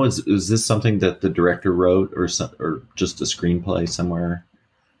we know? Is this something that the director wrote or just a screenplay somewhere?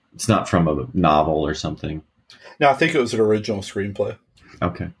 It's not from a novel or something. No, I think it was an original screenplay.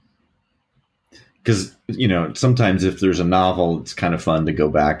 Okay. Because, sometimes if there's a novel, it's kind of fun to go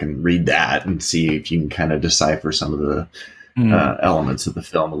back and read that and see if you can kind of decipher some of the elements of the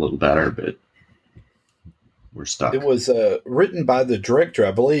film a little better, but we're stuck. It was written by the director,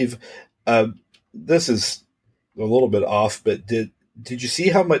 I believe. This is a little bit off, but did you see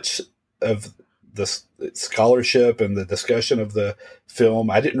how much of the scholarship and the discussion of the film?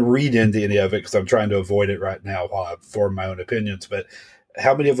 I didn't read into any of it because I'm trying to avoid it right now while I form my own opinions, but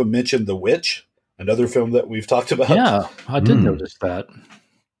how many of them mentioned The Witch, another film that we've talked about? Yeah, I did notice that,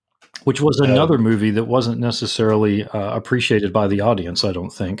 which was another movie that wasn't necessarily appreciated by the audience, I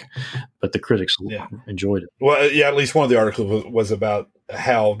don't think, but the critics enjoyed it. Well, yeah, at least one of the articles was about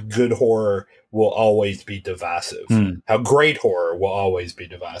how good horror will always be divisive, how great horror will always be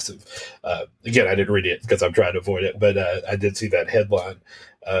divisive. Again, I didn't read it because I'm trying to avoid it, but I did see that headline.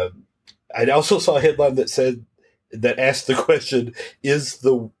 I also saw a headline that asked the question,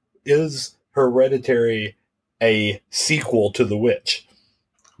 is Hereditary a sequel to The Witch?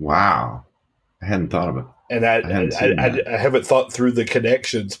 Wow. I hadn't thought of it. And I haven't thought through the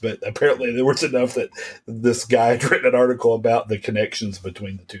connections, but apparently there was enough that this guy had written an article about the connections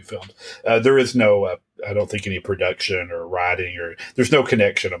between the two films. There is no, I don't think, any production or writing, or there's no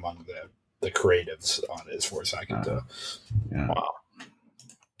connection among the creatives on it, as far as I can tell. Yeah. Wow.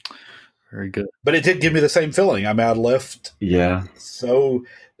 Very good. But it did give me the same feeling. I left so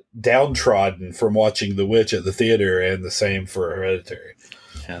downtrodden from watching The Witch at the theater, and the same for Hereditary.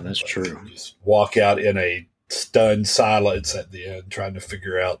 Yeah, that's true. You just walk out in a stunned silence at the end, trying to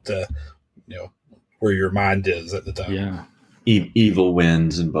figure out, where your mind is at the time. Yeah, evil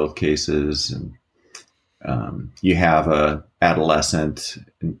wins in both cases, and you have a adolescent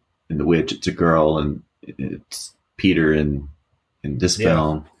in The Witch. It's a girl, and it's Peter in this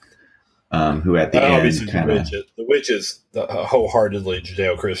film, who at the end kind of. The Witch is wholeheartedly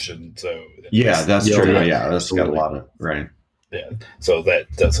Judeo-Christian, so that's true. Yeah, that's got a lot of right. Yeah, so that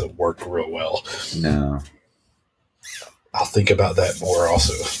doesn't work real well. No. I'll think about that more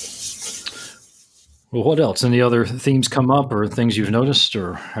also. Well, what else? Any other themes come up or things you've noticed,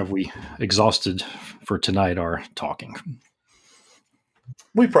 or have we exhausted for tonight our talking?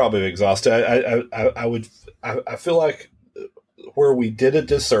 We probably exhausted. I feel like where we did a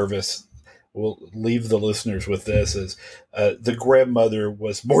disservice, we'll leave the listeners with this, is the grandmother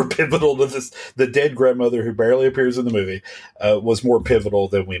was more pivotal to this. The dead grandmother, who barely appears in the movie, was more pivotal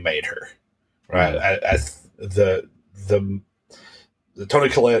than we made her. Right? The Toni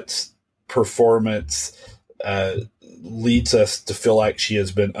Collette's performance leads us to feel like she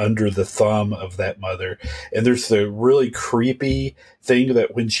has been under the thumb of that mother. And there's the really creepy thing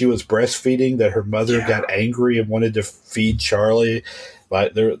that when she was breastfeeding, that her mother got angry and wanted to feed Charlie.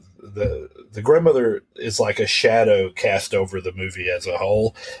 Like the grandmother is like a shadow cast over the movie as a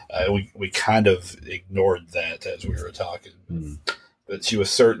whole. We kind of ignored that as we were talking. But she was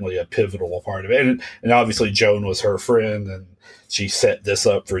certainly a pivotal part of it. And obviously Joan was her friend, and she set this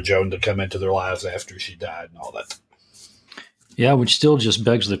up for Joan to come into their lives after she died and all that. Yeah, which still just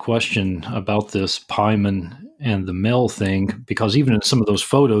begs the question about this Pyman and the Mel thing, because even in some of those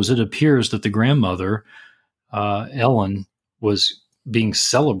photos, it appears that the grandmother, Ellen, was being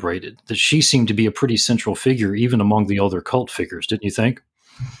celebrated, that she seemed to be a pretty central figure even among the other cult figures, didn't you think?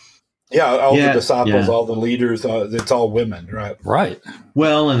 Yeah, all the disciples, all the leaders, it's all women, right? Right.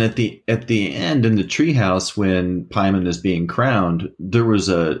 Well, and at the end in the treehouse, when Pyman is being crowned, there was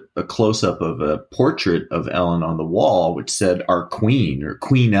a close-up of a portrait of Ellen on the wall, which said "Our Queen" or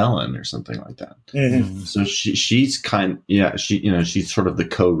 "Queen Ellen" or something like that. Mm-hmm. So she's she's sort of the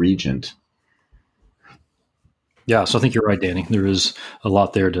co-regent. Yeah, so I think you're right, Danny. There is a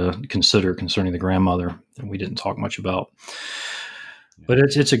lot there to consider concerning the grandmother that we didn't talk much about. But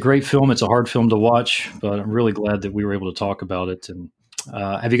it's a great film. It's a hard film to watch, but I'm really glad that we were able to talk about it. And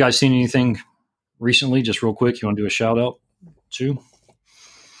have you guys seen anything recently? Just real quick, you want to do a shout out too?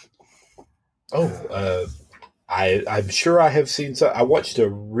 Oh, I'm sure I have seen some. I watched a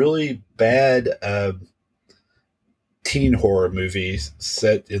really bad teen horror movie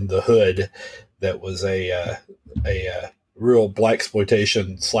set in the hood that was a real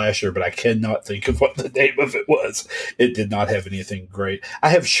blaxploitation slasher, but I cannot think of what the name of it was. It did not have anything great. I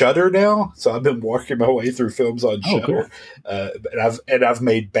have Shudder now, so I've been working my way through films on Shudder, cool. and I've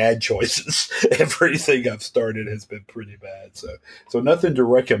made bad choices. Everything I've started has been pretty bad, so nothing to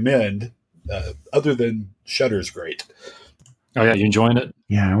recommend other than Shudder's great. Oh yeah, you enjoying it?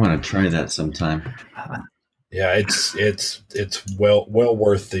 Yeah, I want to try that sometime. Yeah, it's well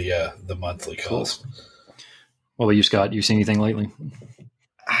worth the monthly cost. What about you, Scott? You seen anything lately?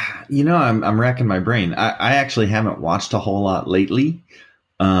 I'm racking my brain. I actually haven't watched a whole lot lately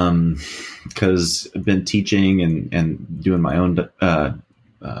because I've been teaching and doing my own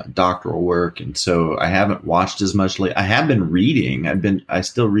doctoral work, and so I haven't watched as much lately. I have been reading. I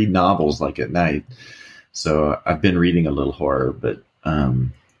still read novels like at night, so I've been reading a little horror, but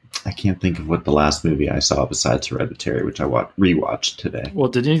I can't think of what the last movie I saw besides Hereditary, which I rewatched today.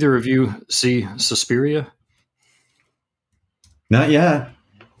 Well, did either of you see Suspiria? Not yet.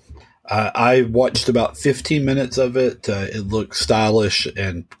 I watched about 15 minutes of it. It looked stylish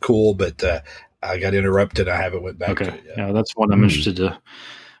and cool, but I got interrupted. I haven't went back to it yet. Yeah, that's one I'm interested to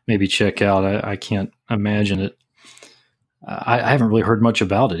maybe check out. I can't imagine it. I haven't really heard much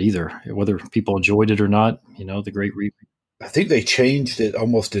about it either, whether people enjoyed it or not. The Great Reap. I think they changed it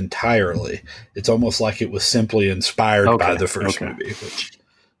almost entirely. It's almost like it was simply inspired by the first movie,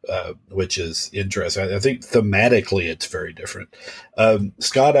 which is interesting. I think thematically it's very different.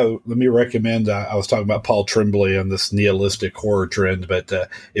 Scott, let me recommend, I was talking about Paul Tremblay and this nihilistic horror trend, but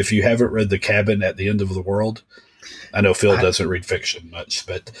if you haven't read The Cabin at the End of the World, I know Phil doesn't read fiction much,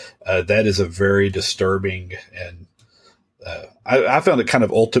 but that is a very disturbing and I found it kind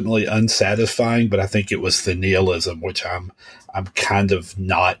of ultimately unsatisfying, but I think it was the nihilism, which I'm kind of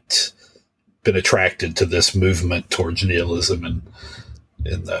not been attracted to this movement towards nihilism and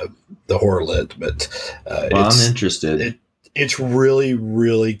in the horror lit, but I'm interested. It's really,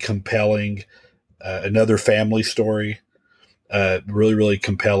 really compelling. Another family story, really, really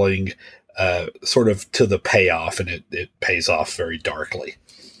compelling, sort of to the payoff, and it pays off very darkly.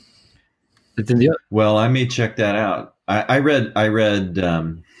 Well, I may check that out. I read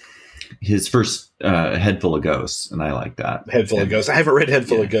his first Head Full of Ghosts, and I like that. Head Full of Ghosts. I haven't read Head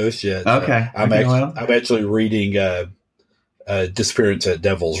Full of Ghosts yet. Okay. I'm actually reading Disappearance at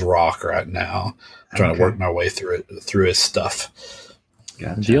Devil's Rock right now. I'm trying to work my way through his stuff.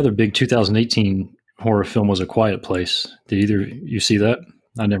 Gotcha. The other big 2018 horror film was A Quiet Place. Did either you see that?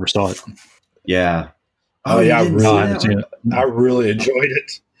 I never saw it. Yeah. I really enjoyed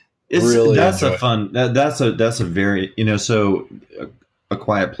it. That's a very, so A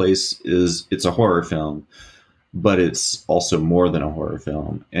Quiet Place it's a horror film, but it's also more than a horror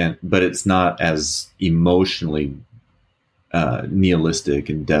film, but it's not as emotionally nihilistic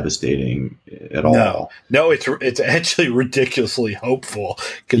and devastating at all. No, it's actually ridiculously hopeful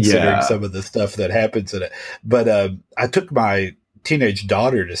considering some of the stuff that happens in it. But I took my teenage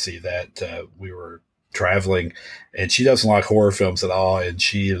daughter to see that. We were traveling, and she doesn't like horror films at all, and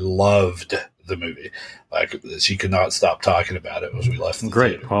she loved the movie. Like, she could not stop talking about it as we left.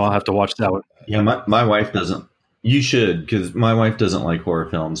 Great. Well, I'll have to watch that one. Yeah, my wife doesn't. You should, because my wife doesn't like horror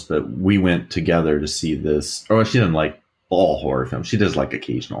films, but we went together to see this. Or she doesn't like all horror films. She does like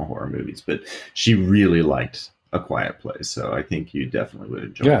occasional horror movies, but she really liked A Quiet Place. So I think you definitely would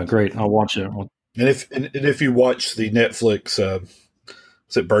enjoy it. Yeah, great. I'll watch it. And if you watch the Netflix,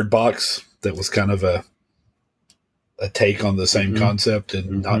 was it Bird Box? That was kind of a take on the same concept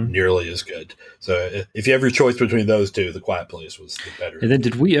and not nearly as good. So if you have your choice between those two, The Quiet Place was the better. And then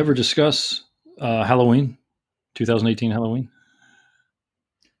did we ever discuss Halloween, 2018 Halloween?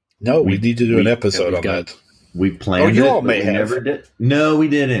 No, we need to do an episode on that. We planned you it, all may we have. never did. No, we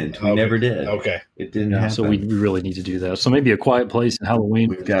didn't. We never did. Okay. It didn't happen. So we really need to do that. So maybe A Quiet Place and Halloween.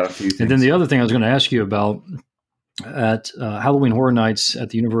 We've got a few things. And then the other thing I was going to ask you about, at Halloween Horror Nights at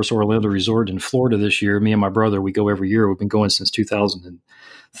the Universal Orlando Resort in Florida this year, me and my brother, we go every year. We've been going since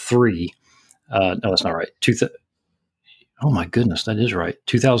 2003. No, that's not right. Oh my goodness, that is right.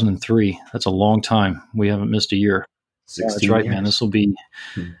 2003. That's a long time. We haven't missed a year. That's right, man. This will be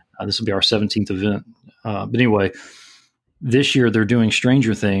our 17th event. But anyway, this year they're doing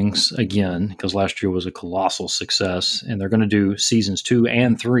Stranger Things again because last year was a colossal success, and they're going to do seasons 2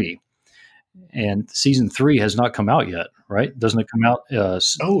 and 3. And season 3 has not come out yet, right? Doesn't it come out?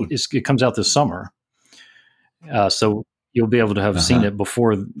 It comes out this summer. So you'll be able to have seen it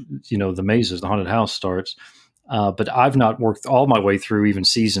before, the mazes, the haunted house starts. But I've not worked all my way through even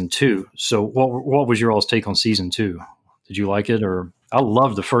season 2. So what was your all's take on season 2? Did you like it? Or I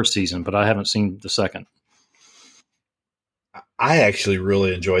loved the first season, but I haven't seen the second. I actually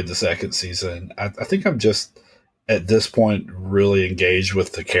really enjoyed the second season. I think I'm just at this point really engaged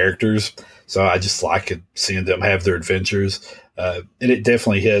with the characters. So I just like seeing them have their adventures. And it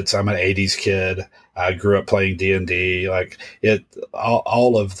definitely hits. I'm an 80s kid. I grew up playing D&D. Like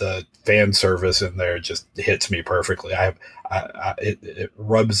all of the fan service in there just hits me perfectly. It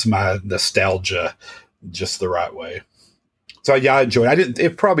rubs my nostalgia just the right way. So yeah, I enjoyed it.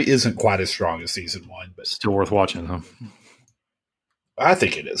 It probably isn't quite as strong as season 1, but still worth watching, huh? I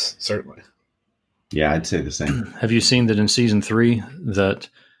think it is, certainly. Yeah, I'd say the same. Have you seen that in season 3 that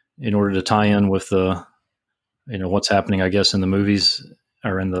in order to tie in with the, what's happening, I guess, in the movies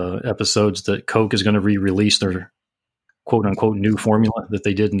or in the episodes, that Coke is going to re-release their quote unquote new formula that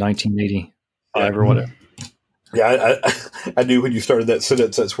they did in 1985 or whatever? Yeah, I knew when you started that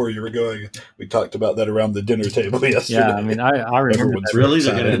sentence, that's where you were going. We talked about that around the dinner table yesterday. Yeah, I mean, I remember that. Really?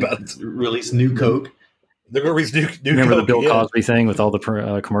 They're going to release new Coke? They're going to release new Remember Coke, the Bill Cosby thing with all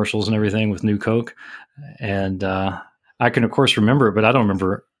the commercials and everything with new Coke? And I can, of course, remember it, but I don't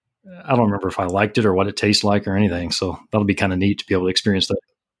remember if I liked it or what it tastes like or anything. So that'll be kind of neat to be able to experience that.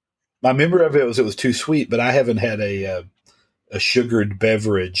 My memory of it was too sweet, but I haven't had a sugared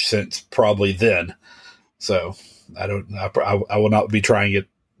beverage since probably then. So I will not be trying it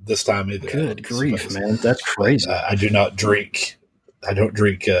this time either. Good grief, man. That's crazy. I don't drink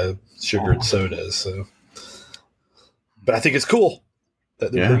sugared sodas. So. But I think it's cool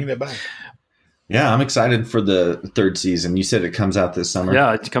that they're bringing it back. Yeah, I'm excited for the third season. You said it comes out this summer.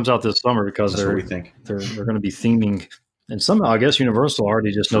 Yeah, it comes out this summer because they're going to be theming. And somehow, I guess Universal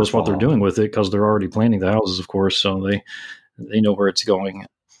already just knows what they're doing with it because they're already planning the houses, of course. So they know where it's going.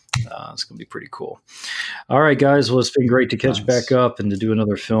 It's going to be pretty cool. All right, guys. Well, it's been great to catch back up and to do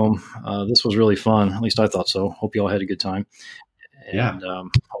another film. This was really fun. At least I thought so. Hope you all had a good time. And,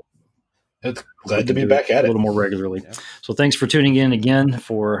 it's glad to be back at it a little more regularly. Yeah. So thanks for tuning in again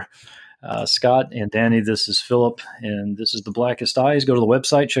for Scott and Danny. This is Philip, and this is The Blackest Eyes. Go to the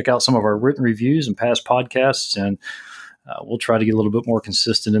website, check out some of our written reviews and past podcasts, and we'll try to get a little bit more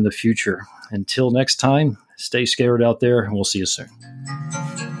consistent in the future. Until next time, stay scared out there, and we'll see you soon.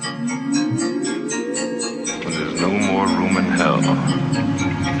 When there's no more room in hell,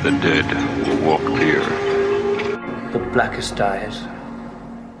 the dead will walk clear. The blackest eyes.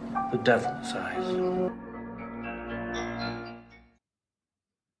 The devil's eyes.